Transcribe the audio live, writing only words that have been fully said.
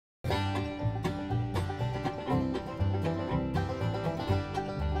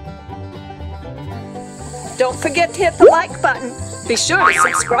Don't forget to hit the like button. Be sure to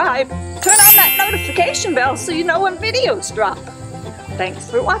subscribe. Turn on that notification bell so you know when videos drop.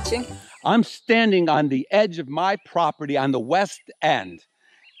 Thanks for watching. I'm standing on the edge of my property on the west end.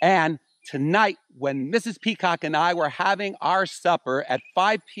 And tonight, when Mrs. Peacock and I were having our supper at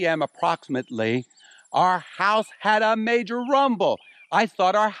 5 p.m. approximately, our house had a major rumble. I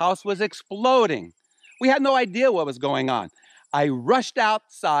thought our house was exploding. We had no idea what was going on. I rushed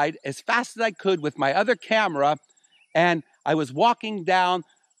outside as fast as I could with my other camera, and I was walking down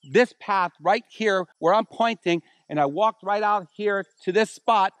this path right here where I'm pointing, and I walked right out here to this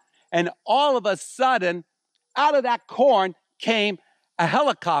spot, and all of a sudden, out of that corn came a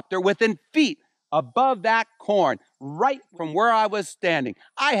helicopter within feet above that corn, right from where I was standing.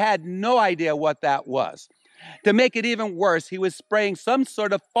 I had no idea what that was. To make it even worse, he was spraying some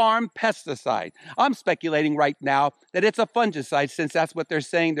sort of farm pesticide. I'm speculating right now that it's a fungicide, since that's what they're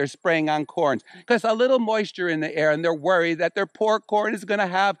saying they're spraying on corns, because a little moisture in the air, and they're worried that their poor corn is going to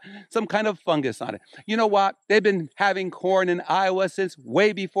have some kind of fungus on it. You know what? They've been having corn in Iowa since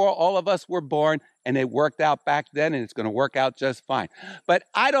way before all of us were born, and it worked out back then, and it's going to work out just fine. But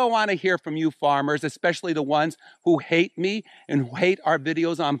I don't want to hear from you farmers, especially the ones who hate me and who hate our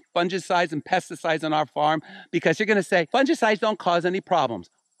videos on fungicides and pesticides on our farm, because you're going to say, fungicides don't cause any problems.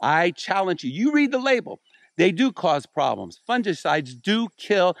 I challenge you. You read the label. They do cause problems. Fungicides do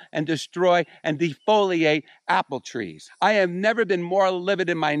kill and destroy and defoliate apple trees. I have never been more livid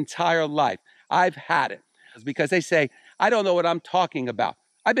in my entire life. I've had it. It's because they say, I don't know what I'm talking about.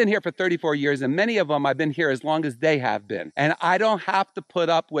 I've been here for 34 years, and many of them I've been here as long as they have been. And I don't have to put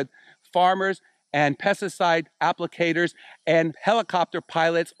up with farmers and pesticide applicators and helicopter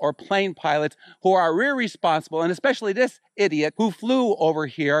pilots or plane pilots who are irresponsible, and especially this idiot who flew over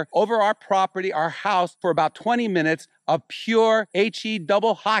here, over our property, our house, for about 20 minutes of pure HE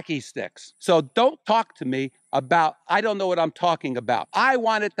double hockey sticks. So don't talk to me about, I don't know what I'm talking about. I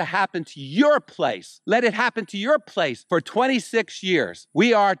want it to happen to your place. Let it happen to your place for 26 years.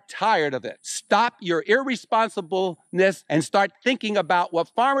 We are tired of it. Stop your irresponsibleness and start thinking about what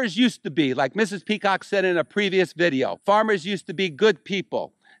farmers used to be. Like Mrs. Peacock said in a previous video, farmers used to be good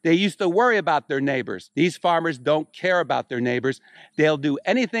people. They used to worry about their neighbors. These farmers don't care about their neighbors. They'll do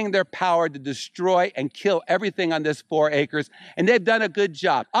anything in their power to destroy and kill everything on this 4 acres, and they've done a good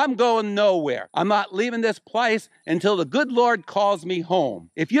job. I'm going nowhere. I'm not leaving this place until the good Lord calls me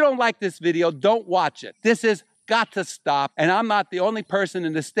home. If you don't like this video, don't watch it. This has got to stop, and I'm not the only person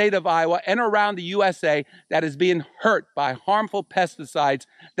in the state of Iowa and around the USA that is being hurt by harmful pesticides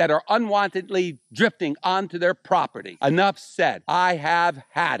that are unwantedly drifting onto their property. Enough said. I have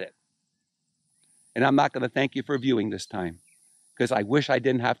had it. And I'm not going to thank you for viewing this time, because I wish I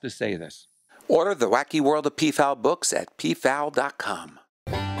didn't have to say this. Order The Wacky World of Peafowl books at peafowl.com.